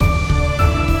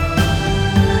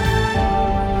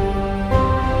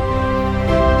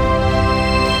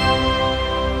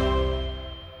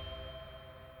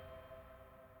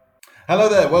Hello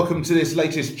there. Welcome to this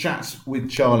latest Chats with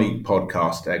Charlie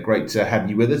podcast. Great to have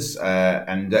you with us,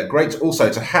 and great also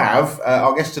to have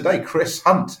our guest today, Chris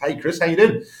Hunt. Hey, Chris, how you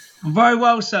doing? I'm very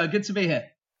well, sir. Good to be here.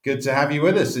 Good to have you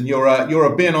with us. And you're a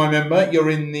BNI member. You're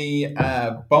in the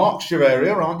Berkshire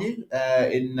area, aren't you?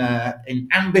 In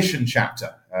Ambition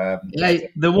chapter.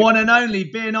 The one and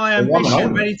only BNI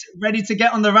Ambition, ready to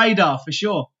get on the radar for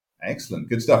sure. Excellent,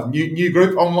 good stuff. New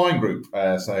group, online group.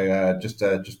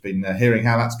 Just been hearing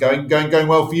how that's going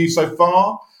well for you so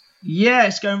far. Yeah,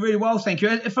 it's going really well, thank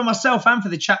you. For myself and for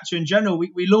the chapter in general,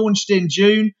 we launched in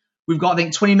June. We've got, I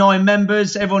think, 29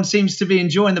 members. Everyone seems to be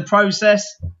enjoying the process.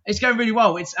 It's going really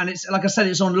well. It's like I said,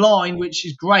 it's online, which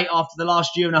is great after the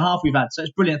last year and a half we've had. So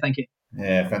it's brilliant, thank you.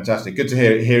 Yeah, fantastic. Good to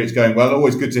hear it's going well.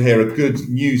 Always good to hear a good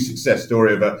new success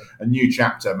story of a new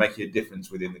chapter making a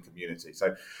difference within the community.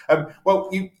 So,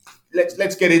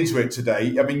 let's get into it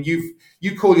today. I mean,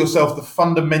 you call yourself the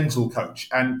fundamental coach,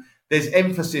 and there's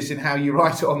emphasis in how you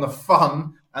write it on the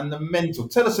fun and the mental.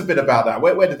 Tell us a bit about that.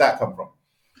 Where did that come from?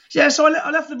 Yeah, so I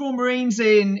left the Royal Marines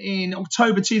in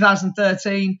October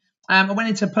 2013. I went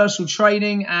into personal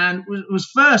training and was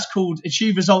first called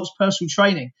Achieve Results Personal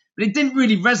Training, but it didn't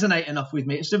really resonate enough with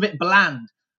me. It's a bit bland.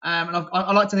 And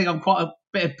I like to think I'm quite a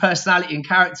bit of personality and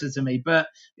character to me. But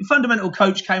the fundamental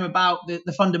coach came about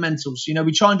the fundamentals. You know,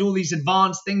 we try and do all these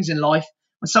advanced things in life,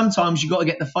 and sometimes you've got to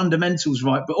get the fundamentals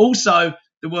right. But also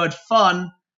the word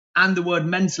fun and the word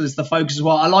mental is the focus as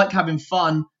well. I like having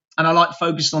fun and I like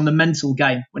focusing on the mental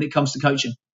game when it comes to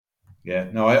coaching. Yeah,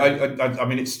 no, I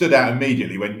mean, it stood out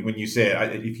immediately when you say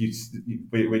it.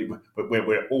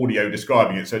 We're audio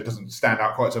describing it, so it doesn't stand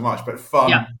out quite so much. But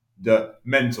fun, the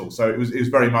mental. So it was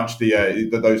very much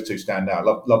those two stand out.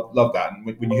 Love that. And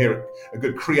when you hear a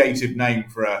good creative name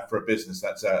for a business,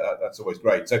 that's always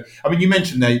great. So I mean, you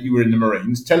mentioned that you were in the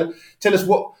Marines. Tell us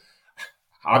what.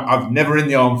 I've never in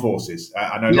the armed forces.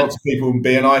 I know lots of people in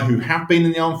BNI who have been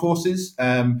in the armed forces.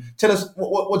 Tell us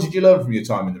what did you learn from your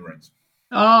time in the Marines?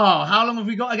 Oh, how long have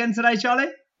we got again today,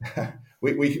 Charlie?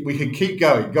 we can keep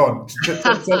going. Go on.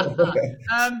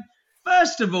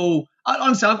 First of all,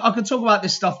 honestly, I could talk about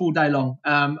this stuff all day long.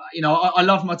 I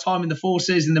love my time in the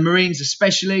forces, in the Marines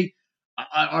especially.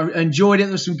 I enjoyed it.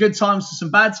 There were some good times and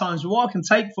some bad times. But what I can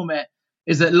take from it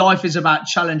is that life is about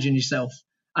challenging yourself.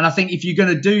 And I think if you're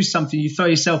going to do something, you throw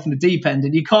yourself in the deep end,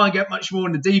 and you can't get much more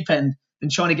in the deep end than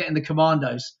trying to get in the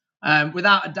commandos.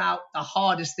 Without a doubt, the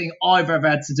hardest thing I've ever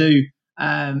had to do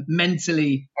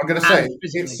mentally. I'm going to say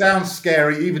it sounds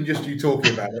scary, even just you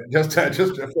talking about it. Just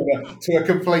to a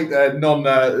complete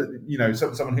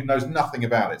someone who knows nothing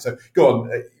about it. So go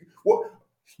on. What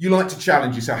you like to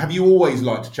challenge yourself? Have you always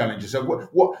liked to challenge yourself?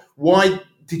 Why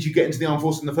did you get into the armed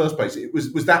forces in the first place?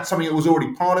 Was that something that was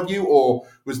already part of you, or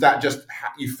was that just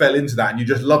you fell into that and you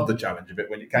just loved the challenge of it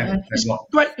when it came?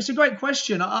 It's a great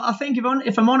question. I think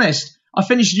if I'm honest, I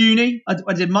finished uni.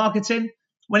 I did marketing.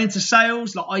 Went into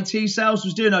sales, like IT sales,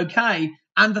 was doing okay.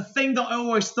 And the thing that I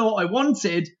always thought I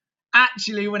wanted,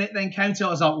 actually, when it then came to it, I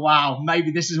was like, wow,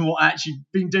 maybe this isn't what I actually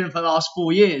been doing for the last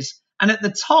 4 years. And at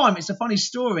the time, it's a funny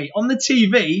story. On the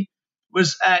TV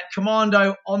was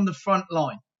Commando on the front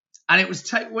line. And it was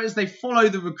whereas they follow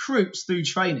the recruits through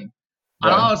training.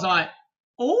 And I was like,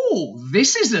 oh,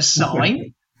 this is a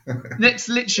sign. Next,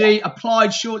 literally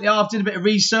applied shortly after, did a bit of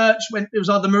research. When it was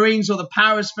either the Marines or the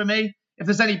Paras for me. If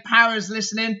there's any Paras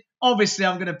listening, obviously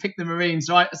I'm going to pick the Marines,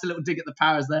 right? That's a little dig at the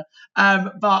Paras there.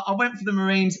 But I went for the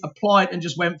Marines, applied and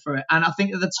just went for it. And I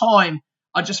think at the time,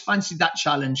 I just fancied that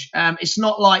challenge. It's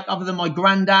not like, other than my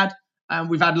granddad,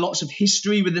 we've had lots of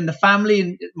history within the family,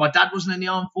 and my dad wasn't in the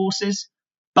armed forces.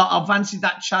 But I fancied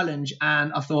that challenge,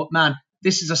 and I thought, man,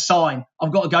 this is a sign.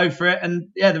 I've got to go for it. And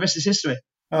yeah, the rest is history.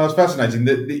 Oh, it's fascinating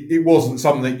that it wasn't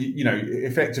something that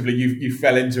effectively you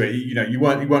fell into it. You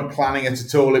weren't planning it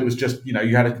at all. It was just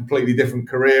you had a completely different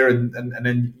career, and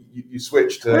then you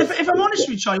switched. Well, if I'm honest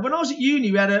with you, Charlie, when I was at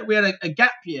uni, we had a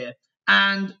gap year,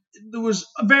 and there was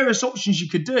various options you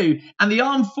could do. And the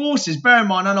armed forces, bear in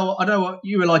mind, I know what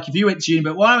you were like if you went to uni,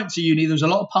 but when I went to uni, there was a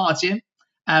lot of partying,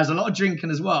 there was a lot of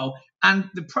drinking as well, and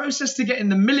the process to get in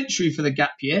the military for the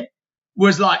gap year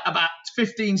was like about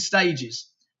 15 stages.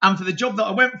 And for the job that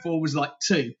I went for was like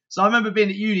 2. So I remember being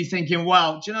at uni thinking,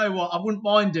 wow, do you know what? I wouldn't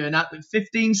mind doing that, but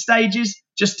 15 stages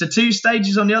just to 2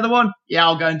 stages on the other one. Yeah,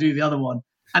 I'll go and do the other one.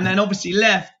 And then obviously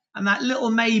left, and that little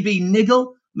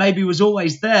niggle maybe was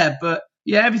always there. But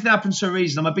yeah, everything happens for a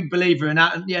reason. I'm a big believer in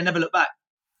that, and yeah, never look back.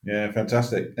 Yeah,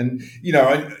 fantastic. And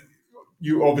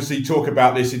you obviously talk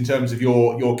about this in terms of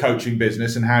your coaching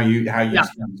business and how you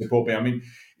support me. I mean,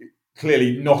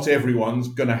 clearly not everyone's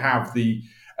going to have the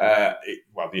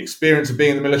the experience of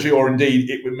being in the military, or indeed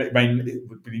it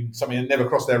would be something that never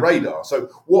crossed their radar. So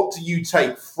what do you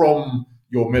take from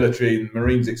your military and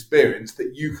Marines experience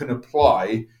that you can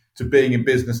apply to being in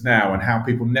business now and how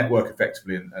people network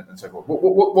effectively and so forth?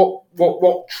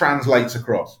 What translates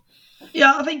across?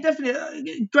 Yeah, I think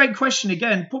definitely great question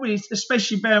again. Probably,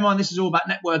 especially bear in mind this is all about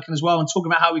networking as well and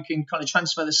talking about how we can kind of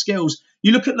transfer the skills.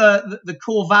 You look at the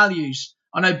core values.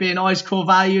 I know BNI's core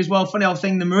value as well. Funny old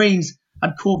thing, the Marines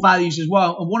had core values as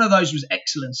well, and one of those was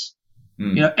excellence.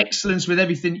 Excellence with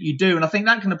everything that you do, and I think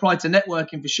that can apply to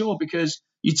networking for sure, because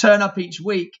you turn up each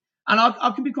week. And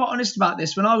I can be quite honest about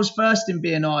this. When I was first in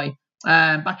BNI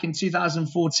back in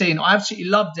 2014, I absolutely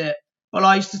loved it. But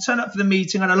I used to turn up for the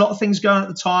meeting. I had a lot of things going at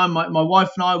the time. My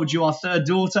wife and I were due our third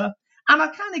daughter. And I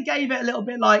kind of gave it a little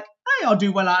bit like, hey, I'll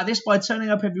do well out of this by turning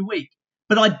up every week.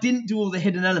 But I didn't do all the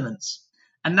hidden elements.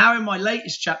 And now in my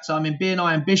latest chapter, I'm in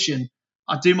BNI Ambition.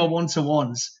 I do my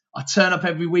one-to-ones. I turn up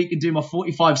every week and do my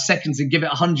 45 seconds and give it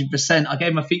 100%. I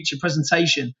gave my feature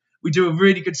presentation. We do a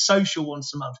really good social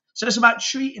once a month. So it's about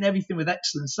treating everything with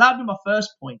excellence. So that would be my first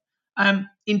point.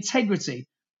 Integrity.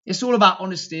 It's all about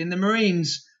honesty. In the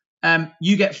Marines,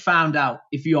 you get found out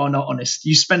if you are not honest.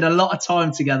 You spend a lot of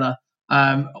time together,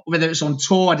 whether it's on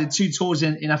tour. I did 2 tours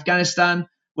in Afghanistan,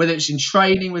 whether it's in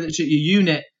training, whether it's at your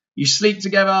unit. You sleep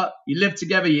together, you live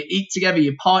together, you eat together,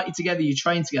 you party together, you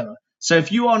train together. So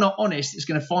if you are not honest, it's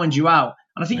going to find you out.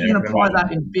 And I think you can apply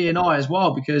that in BNI as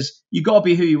well, because you got to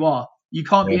be who you are. You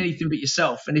can't be anything but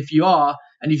yourself. And if you are,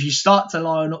 and if you start to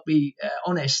lie or not be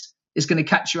honest, it's going to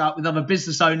catch you out with other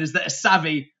business owners that are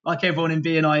savvy, like everyone in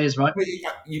BNI is, right?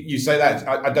 You say that.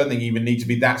 I don't think you even need to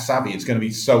be that savvy. It's going to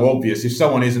be so obvious if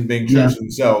someone isn't being true to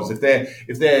themselves. If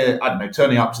they're I don't know,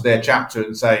 turning up to their chapter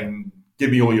and saying,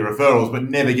 "Give me all your referrals," but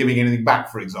never giving anything back,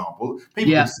 for example,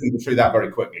 people can see through that very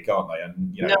quickly, can't they?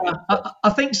 And I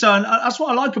think so, and that's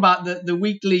what I like about the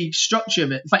weekly structure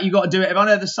of it. In fact, you got to do it. I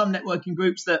know there's some networking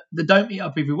groups that don't meet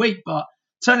up every week, but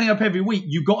turning up every week,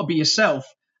 you've got to be yourself.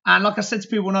 And like I said to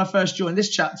people when I first joined this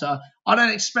chapter, I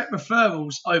don't expect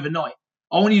referrals overnight.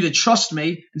 I want you to trust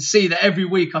me and see that every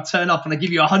week I turn up and I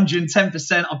give you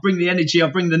 110%. I bring the energy, I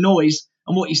bring the noise,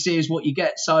 and what you see is what you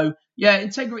get. So yeah,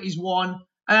 integrity is one.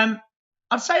 I'd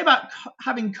say about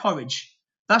having courage.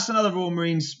 That's another Royal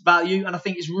Marines value, and I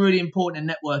think it's really important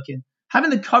in networking.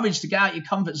 Having the courage to get out your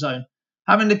comfort zone,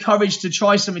 having the courage to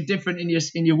try something different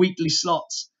in your weekly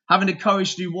slots, having the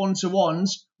courage to do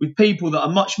one-to-ones with people that are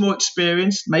much more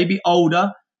experienced, maybe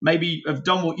older, maybe have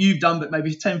done what you've done, but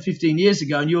maybe 10, 15 years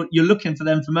ago, and you're looking for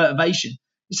them for motivation.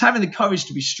 It's having the courage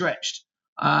to be stretched.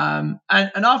 And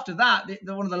after that,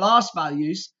 one of the last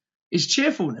values is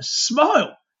cheerfulness.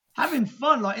 Smile. Having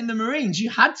fun. Like in the Marines, you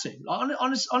had to. Like,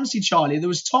 honestly, Charlie, there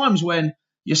was times when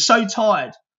you're so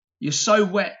tired, you're so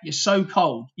wet, you're so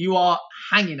cold, you are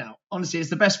hanging out. Honestly, it's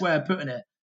the best way of putting it.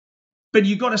 But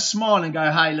you got to smile and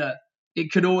go, hey, look,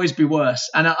 it could always be worse.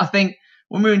 And I think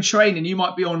when we're in training, you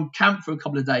might be on camp for a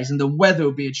couple of days and the weather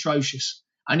will be atrocious.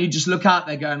 And you just look out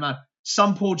there going, man,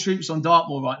 some poor troops on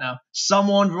Dartmoor right now.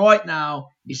 Someone right now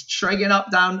is tregging up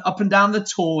and down the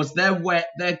tours. They're wet,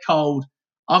 they're cold.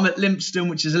 I'm at Lympstone,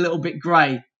 which is a little bit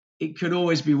grey. It could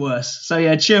always be worse. So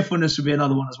yeah, cheerfulness would be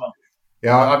another one as well.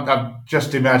 Yeah, I'm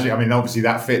just imagining. I mean, obviously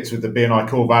that fits with the BNI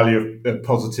core value of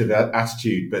positive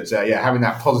attitude. But having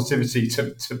that positivity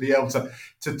to be able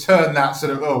to turn that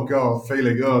sort of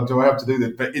feeling, do I have to do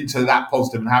this, but into that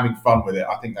positive and having fun with it.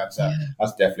 I think that's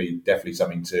definitely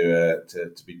something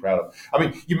to be proud of. I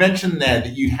mean, you mentioned there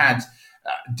that you had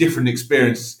different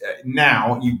experience.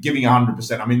 Now you're giving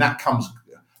 100%. I mean, that comes.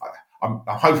 I'm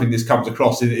hoping this comes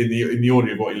across in the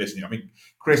audio of what you're listening. I mean,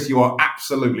 Chris, you are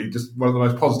absolutely just one of the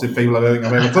most positive people I think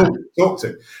I've ever talked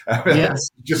to.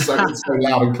 Yes. Just so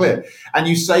loud and clear. And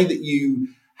you say that you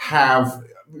have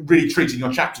really treated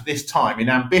your chapter this time in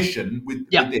Ambition with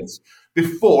this.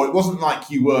 Before, it wasn't like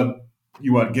you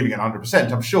weren't giving it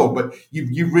 100%, I'm sure, but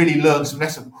you really learned some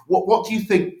lessons. What do you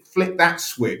think flipped that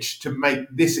switch to make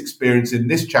this experience in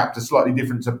this chapter slightly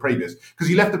different to previous? Because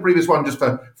you left the previous one just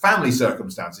for family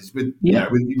circumstances.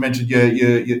 You mentioned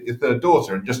your third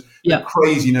daughter and just the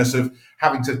craziness of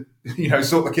having to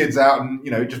sort the kids out, and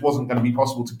it just wasn't going to be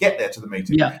possible to get there to the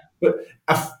meeting. Yeah. But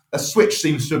a switch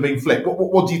seems to have been flipped.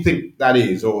 What do you think that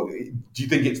is, or do you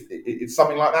think it's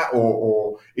something like that,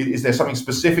 or is there something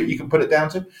specific you can put it down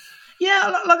to?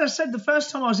 Yeah, like I said, the first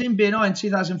time I was in BNI in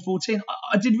 2014,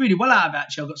 I did really well out of it,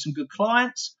 actually. I got some good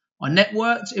clients. I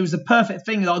networked. It was the perfect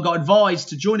thing that I got advised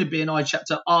to join a BNI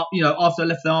chapter, after I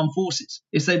left the armed forces.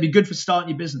 They'd be good for starting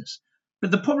your business. But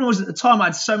the problem was at the time I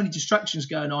had so many distractions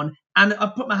going on, and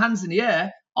I put my hands in the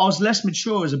air. I was less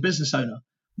mature as a business owner.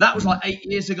 That was like 8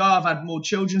 years ago. I've had more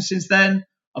children since then.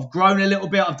 I've grown a little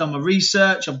bit. I've done my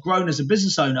research. I've grown as a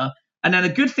business owner. And then a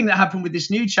good thing that happened with this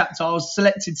new chapter, I was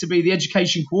selected to be the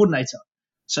education coordinator.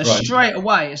 So straight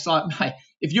away, it's like, mate,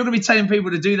 if you're going to be telling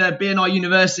people to do their BNI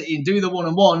University and do the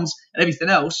one-on-ones and everything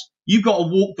else, you've got to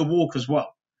walk the walk as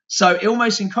well. So it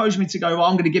almost encouraged me to go, well,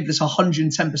 I'm going to give this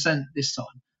 110% this time.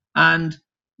 And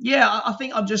yeah, I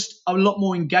think I'm a lot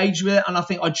more engaged with it. And I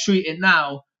think I treat it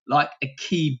now like a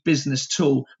key business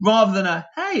tool rather than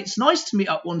hey, it's nice to meet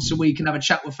up once a week and have a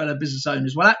chat with fellow business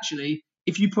owners. Well, actually,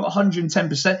 if you put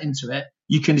 110% into it,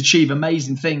 you can achieve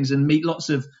amazing things and meet lots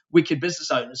of wicked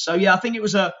business owners. So yeah, I think it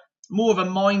was more of a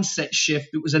mindset shift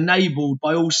that was enabled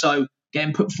by also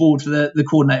getting put forward for the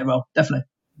coordinator role. Definitely.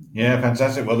 Yeah,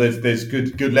 fantastic. Well, there's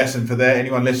good lesson for there.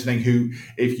 Anyone listening who,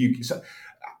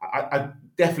 I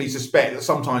definitely suspect that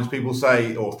sometimes people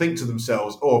say or think to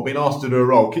themselves, "Oh, I've been asked to do a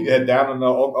role. Keep your head down, and I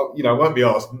won't be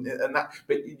asked." And that,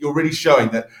 but you're really showing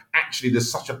that actually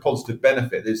there's such a positive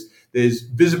benefit. There's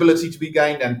visibility to be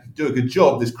gained, and do a good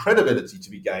job. There's credibility to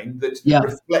be gained that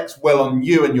reflects well on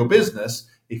you and your business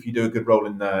if you do a good role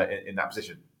in that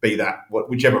position. Be that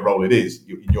whichever role it is.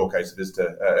 In your case, it is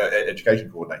to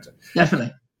education coordinator.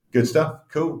 Definitely. Good stuff.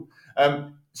 Cool.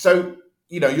 So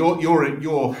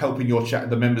you're helping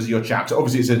the members of your chapter.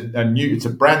 Obviously, it's a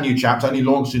brand new chapter, only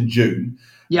launched in June.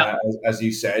 Yeah. As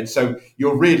you said, so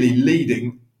you're really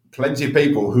leading plenty of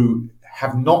people who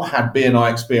have not had BNI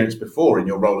experience before in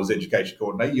your role as education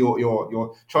coordinator.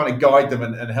 You're trying to guide them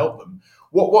and help them.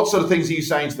 What sort of things are you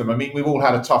saying to them? I mean, we've all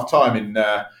had a tough time in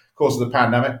course of the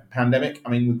pandemic. I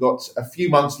mean, we've got a few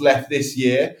months left this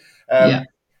year.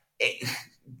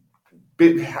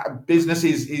 Business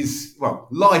is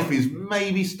life is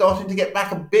maybe starting to get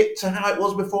back a bit to how it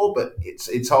was before, but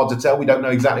it's hard to tell. We don't know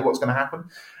exactly what's going to happen.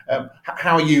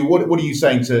 How are you? What are you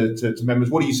saying to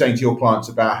members? What are you saying to your clients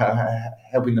about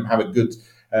helping them have a good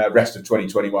rest of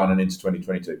 2021 and into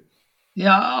 2022?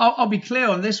 Yeah, I'll be clear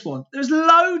on this one. There's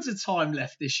loads of time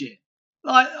left this year.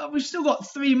 Like, we've still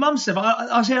got 3 months left.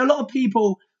 I hear a lot of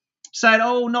people saying,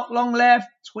 "Oh, not long left.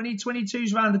 2022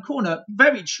 is around the corner."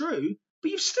 Very true. But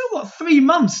you've still got 3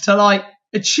 months to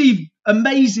achieve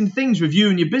amazing things with you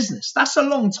and your business. That's a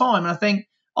long time. And I think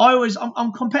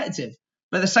I'm competitive,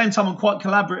 but at the same time, I'm quite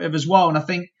collaborative as well. And I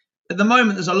think at the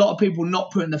moment, there's a lot of people not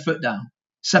putting their foot down.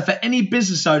 So for any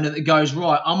business owner that goes,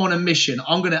 right, I'm on a mission,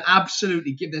 I'm going to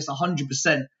absolutely give this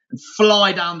 100% and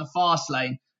fly down the fast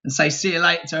lane and say, see you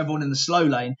later to everyone in the slow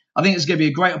lane. I think it's going to be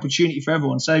a great opportunity for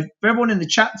everyone. So for everyone in the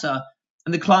chapter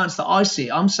and the clients that I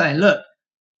see, I'm saying, look,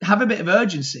 have a bit of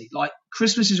urgency. Like,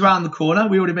 Christmas is around the corner.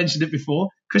 We already mentioned it before.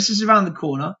 Christmas is around the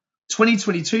corner.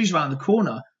 2022 is around the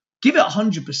corner. Give it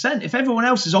 100%. If everyone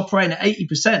else is operating at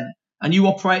 80% and you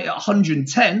operate at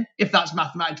 110, if that's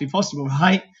mathematically possible,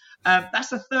 right?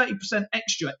 That's a 30%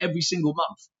 extra every single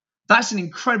month. That's an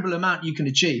incredible amount you can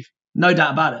achieve. No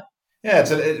doubt about it. Yeah,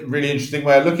 it's a really interesting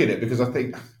way of looking at it, because I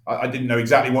think I didn't know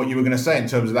exactly what you were going to say in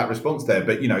terms of that response there.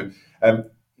 But,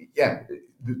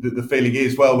 the feeling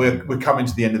is, well, we're coming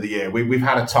to the end of the year. We've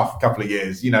had a tough couple of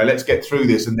years. Let's get through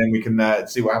this and then we can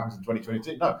see what happens in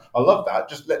 2022. No, I love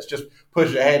that. Let's just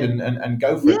push ahead and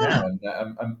go for it now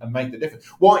and make the difference.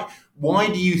 Why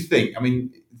do you think? I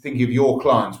mean, thinking of your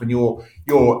clients, when you're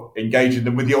engaging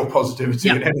them with your positivity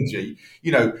and energy,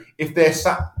 if they're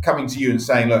coming to you and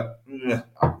saying, look,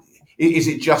 is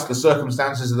it just the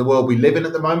circumstances of the world we live in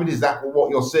at the moment? Is that what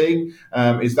you're seeing?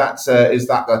 Is that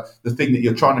the thing that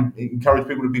you're trying to encourage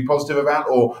people to be positive about?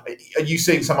 Or are you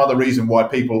seeing some other reason why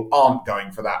people aren't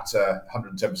going for that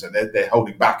 110%? They're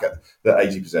holding back at the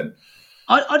 80%.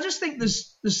 I just think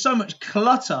there's so much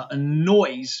clutter and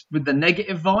noise with the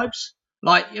negative vibes.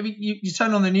 Like, you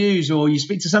turn on the news or you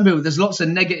speak to some people, there's lots of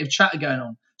negative chatter going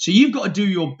on. So you've got to do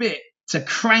your bit to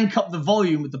crank up the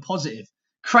volume with the positive.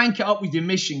 Crank it up with your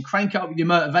mission, crank it up with your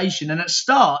motivation. And it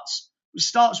starts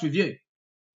with you.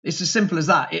 It's as simple as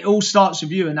that. It all starts with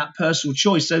you and that personal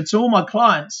choice. So to all my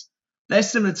clients, they're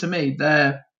similar to me.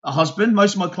 They're a husband.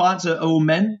 Most of my clients are all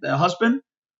men. They're a husband.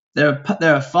 They're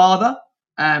a father.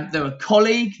 They're a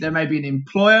colleague. They're maybe an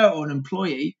employer or an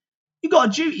employee. You've got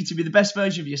a duty to be the best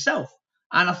version of yourself.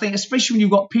 And I think especially when you've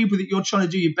got people that you're trying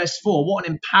to do your best for, what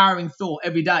an empowering thought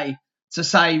every day to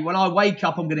say, when I wake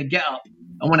up, I'm going to get up.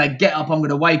 And when I get up, I'm going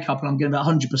to wake up and I'm going to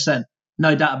be 100%.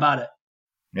 No doubt about it.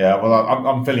 Yeah, well,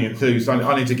 I'm feeling it too. So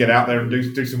I need to get out there and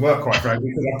do some work, quite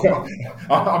frankly, because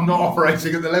I'm not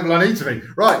operating at the level I need to be.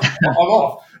 Right, I'm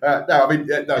off.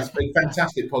 It's been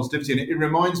fantastic positivity. And it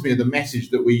reminds me of the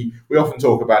message that we often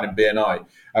talk about in BNI.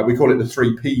 We call it the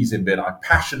 3 Ps in BNI: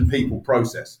 passion, people,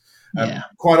 process.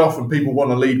 Quite often people want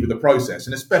to lead with the process,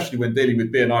 and especially when dealing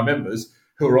with BNI members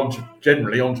who are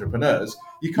generally entrepreneurs,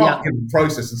 you can't give them a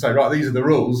process and say, right, these are the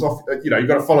rules. You've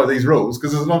got to follow these rules,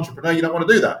 because as an entrepreneur, you don't want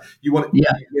to do that. You're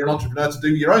an entrepreneur to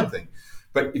do your own thing.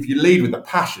 But if you lead with a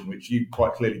passion, which you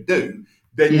quite clearly do,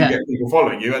 then you get people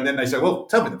following you, and then they say, well,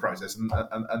 tell me the process,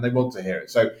 and they want to hear it.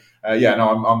 So,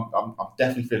 I'm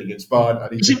definitely feeling inspired.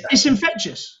 It's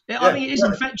infectious. I think it is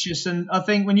infectious. And I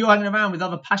think when you're hanging around with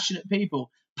other passionate people,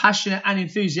 passionate and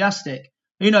enthusiastic,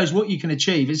 who knows what you can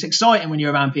achieve. It's exciting when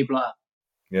you're around people like that.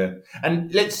 Yeah.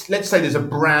 And let's say there's a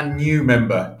brand new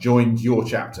member joined your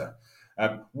chapter.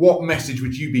 What message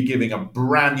would you be giving a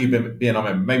brand new BNI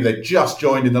member? Maybe they just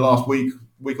joined in the last week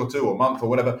or two or month or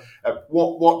whatever.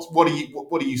 What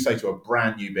do you say to a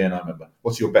brand new BNI member?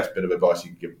 What's your best bit of advice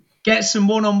you can give them? Get some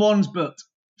one-on-ones booked.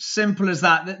 Simple as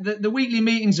that. The weekly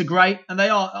meetings are great, and they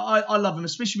are. I love them,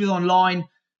 especially with online.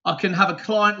 I can have a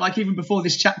client, like even before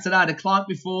this chat today, I had a client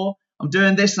before. I'm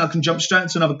doing this, and I can jump straight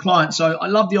into another client. So I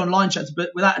love the online chats, but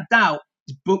without a doubt,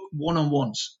 is book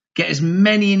one-on-ones. Get as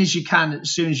many in as you can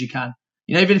as soon as you can.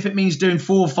 Even if it means doing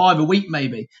 4 or 5 a week,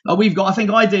 maybe. Like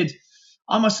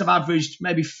I must have averaged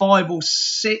maybe 5 or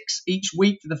 6 each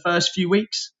week for the first few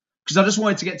weeks, because I just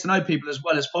wanted to get to know people as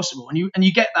well as possible. And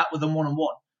you get that with them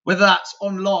one-on-one, whether that's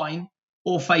online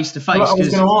or face-to-face. Well, I was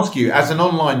going to ask you, as an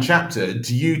online chapter,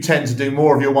 do you tend to do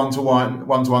more of your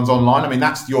one-to-ones online? I mean,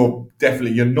 that's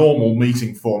definitely your normal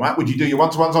meeting format. Would you do your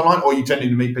one-to-ones online, or are you tending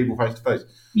to meet people face-to-face?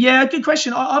 Yeah, good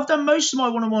question. I've done most of my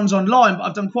one-on-ones online, but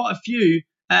I've done quite a few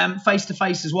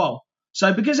face-to-face as well.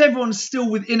 So because everyone's still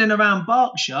within and around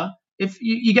Berkshire, if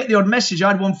you get the odd message, I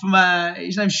had one from,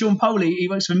 his name's Sean Poley. He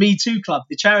works for Me Too Club,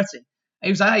 the charity. He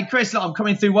was like, hey, Chris, look, I'm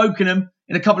coming through Wokingham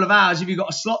in a couple of hours. Have you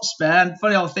got a slot spare? And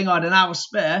funny old thing, I had an hour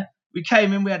spare. We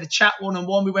came in, we had a chat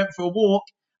one-on-one. We went for a walk,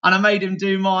 and I made him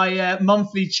do my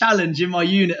monthly challenge in my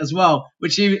unit as well,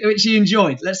 which he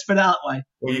enjoyed. Let's put it that way.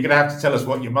 Well, you're going to have to tell us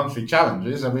what your monthly challenge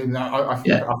is. I mean, I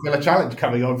feel a challenge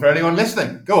coming on for anyone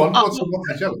listening. Go on. What's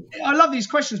the challenge? I love these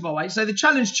questions, by the way. So the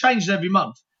challenge changes every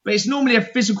month, but it's normally a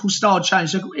physical style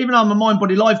challenge. So even though I'm a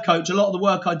mind-body life coach, a lot of the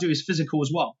work I do is physical as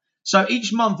well. So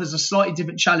each month is a slightly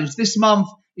different challenge. This month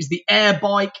is the air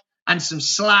bike and some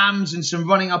slams and some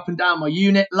running up and down my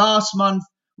unit. Last month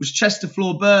was chest to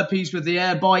floor burpees with the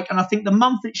air bike. And I think the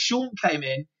month that Sean came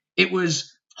in, it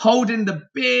was holding the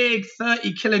big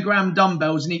 30-kilogram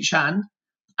dumbbells in each hand.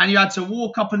 And you had to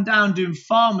walk up and down doing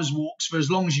farmer's walks for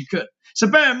as long as you could. So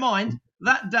bear in mind,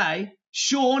 that day,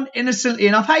 Sean, innocently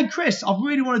enough, hey, Chris, I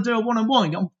really want to do a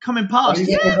one-on-one. I'm coming past. He's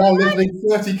now lifting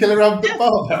 30-kilogram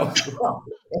barbells.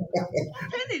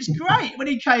 It's great when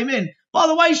he came in. By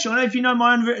the way, Sean, if you know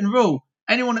my unwritten rule,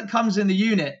 anyone that comes in the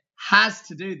unit has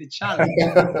to do the challenge.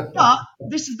 But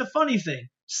this is the funny thing.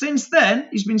 Since then,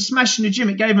 he's been smashing the gym.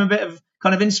 It gave him a bit of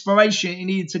kind of inspiration. He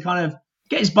needed to kind of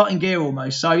get his butt in gear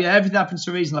almost. So, yeah, everything happens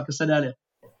for a reason, like I said earlier.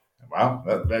 Wow,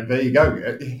 there you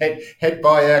go. Head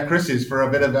by Chris's for a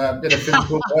bit of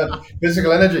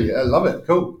physical energy. I love it.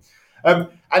 Cool. And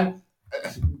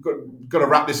got to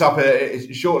wrap this up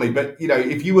shortly. But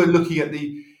if you were looking at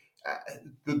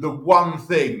the one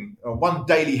thing, or one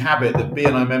daily habit that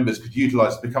BNI members could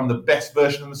utilise to become the best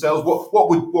version of themselves, what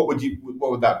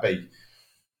would that be?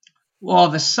 Well,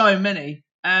 there's so many.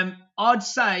 I'd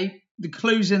say the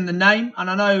clue's in the name, and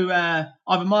I know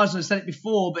Ivan Marsden has said it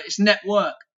before, but it's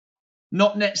network.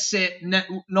 Not net sit,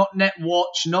 not net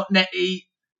watch, not net eat,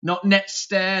 not net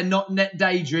stare, not net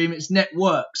daydream. It's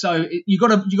network. So you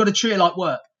got to treat it like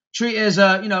work. Treat it as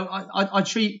I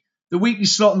treat the weekly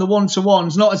slot and the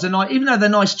one-to-ones not as a night, even though they're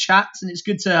nice chats and it's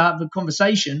good to have a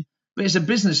conversation, but it's a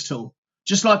business tool,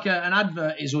 just like an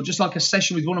advert is, or just like a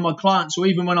session with one of my clients, or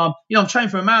even when I'm training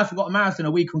for a marathon. I've got a marathon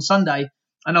a week on Sunday,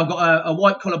 and I've got a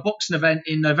white collar boxing event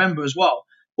in November as well.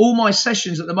 All my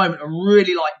sessions at the moment are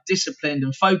really like disciplined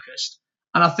and focused.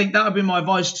 And I think that would be my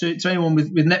advice to anyone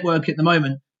with network at the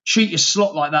moment. Treat your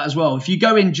slot like that as well. If you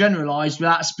go in generalized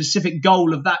without a specific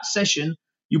goal of that session,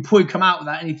 you'll probably come out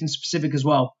without anything specific as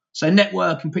well. So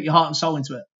network and put your heart and soul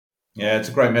into it. Yeah, it's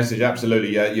a great message.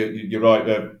 Absolutely. Yeah, you're right.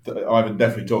 Ivan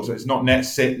definitely talks. It's not net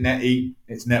sit, net eat.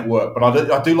 It's network. But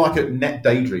I do like it. Net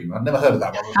daydream. I've never heard of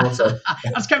that one before. So.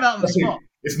 Let's come out on the spot.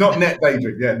 It's not net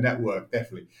daydream. Yeah, network,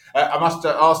 definitely. I must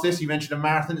ask this. You mentioned a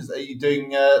marathon. Are you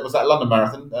doing? Was that London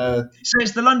Marathon? So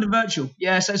it's the London Virtual.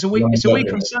 Yeah. So it's a week. It's a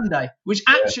week on Sunday, which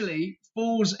actually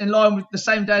falls in line with the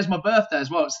same day as my birthday as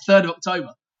well. It's the 3rd of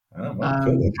October. Oh, well,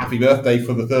 cool. Happy birthday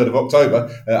for the 3rd of October.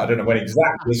 I don't know when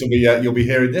exactly this will be. You'll be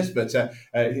hearing this, but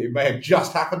it may have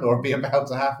just happened or be about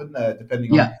to happen,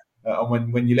 depending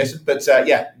on when you listen. But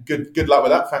good luck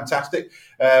with that. Fantastic.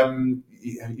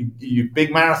 You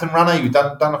big marathon runner? You've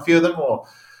done a few of them, or?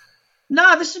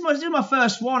 No, this is my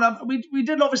first one. We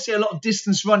did obviously a lot of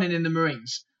distance running in the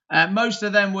Marines. Most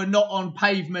of them were not on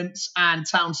pavements and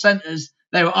town centres.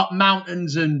 They were up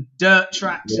mountains and dirt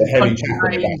tracks and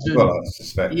country lanes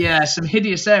and some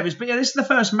hideous areas. But yeah, this is the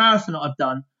first marathon that I've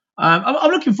done.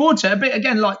 I'm looking forward to it. A bit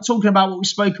again, like talking about what we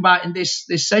spoke about in this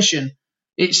session.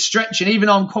 It's stretching. Even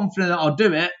though I'm confident that I'll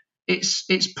do it,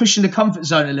 it's pushing the comfort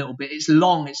zone a little bit. It's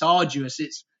long. It's arduous.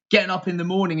 It's getting up in the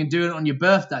morning and doing it on your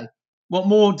birthday. What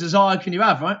more desire can you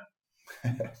have, right?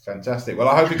 Fantastic. Well,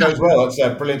 I hope it goes well. It's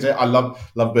brilliant. I love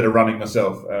a bit of running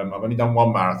myself. I've only done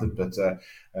one marathon, but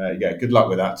yeah, good luck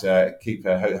with that.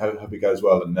 Hope it goes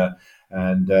well,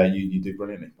 and you do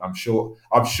brilliantly. I'm sure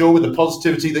with the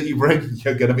positivity that you bring,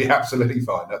 you're going to be absolutely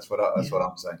fine. That's what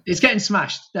I'm saying. It's getting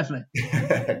smashed, definitely.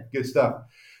 Good stuff.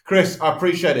 Chris, I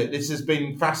appreciate it. This has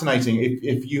been fascinating.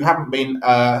 If you haven't been,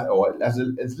 or as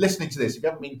listening to this, if you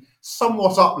haven't been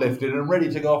somewhat uplifted and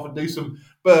ready to go off and do some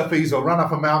burpees or run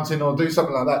up a mountain or do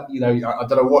something like that, I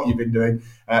don't know what you've been doing.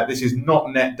 This is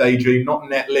not net daydream, not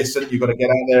net listen. You've got to get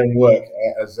out there and work,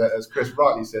 as Chris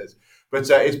rightly says. But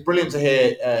it's brilliant to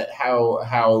hear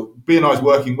how B&I is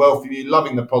working well for you,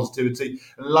 loving the positivity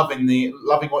and loving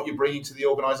what you're bringing to the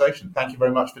organisation. Thank you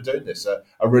very much for doing this.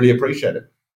 I really appreciate it.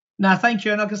 No, thank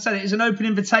you. And like I said, it's an open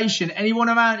invitation. Anyone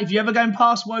around, if you're ever going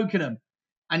past Wokingham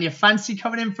and you fancy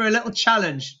coming in for a little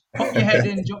challenge, pop your head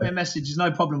in and drop me a message. There's no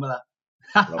problem with that.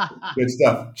 Good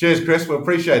stuff. Cheers, Chris. We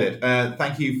appreciate it.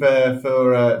 Thank you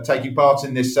for taking part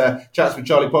in this Chats with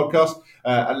Charlie podcast.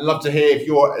 I'd love to hear if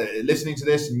you're listening to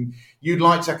this and you'd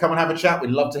like to come and have a chat. We'd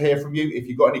love to hear from you. If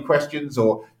you've got any questions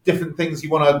or different things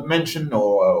you want to mention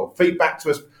or feedback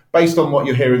to us based on what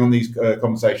you're hearing on these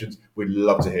conversations, we'd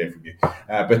love to hear from you.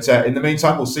 But in the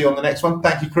meantime, we'll see you on the next one.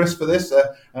 Thank you, Chris, for this.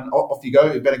 And off you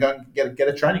go. You better go and get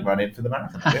a training run in for the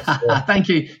marathon, I guess. Thank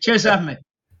you. Cheers for having me.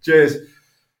 Cheers.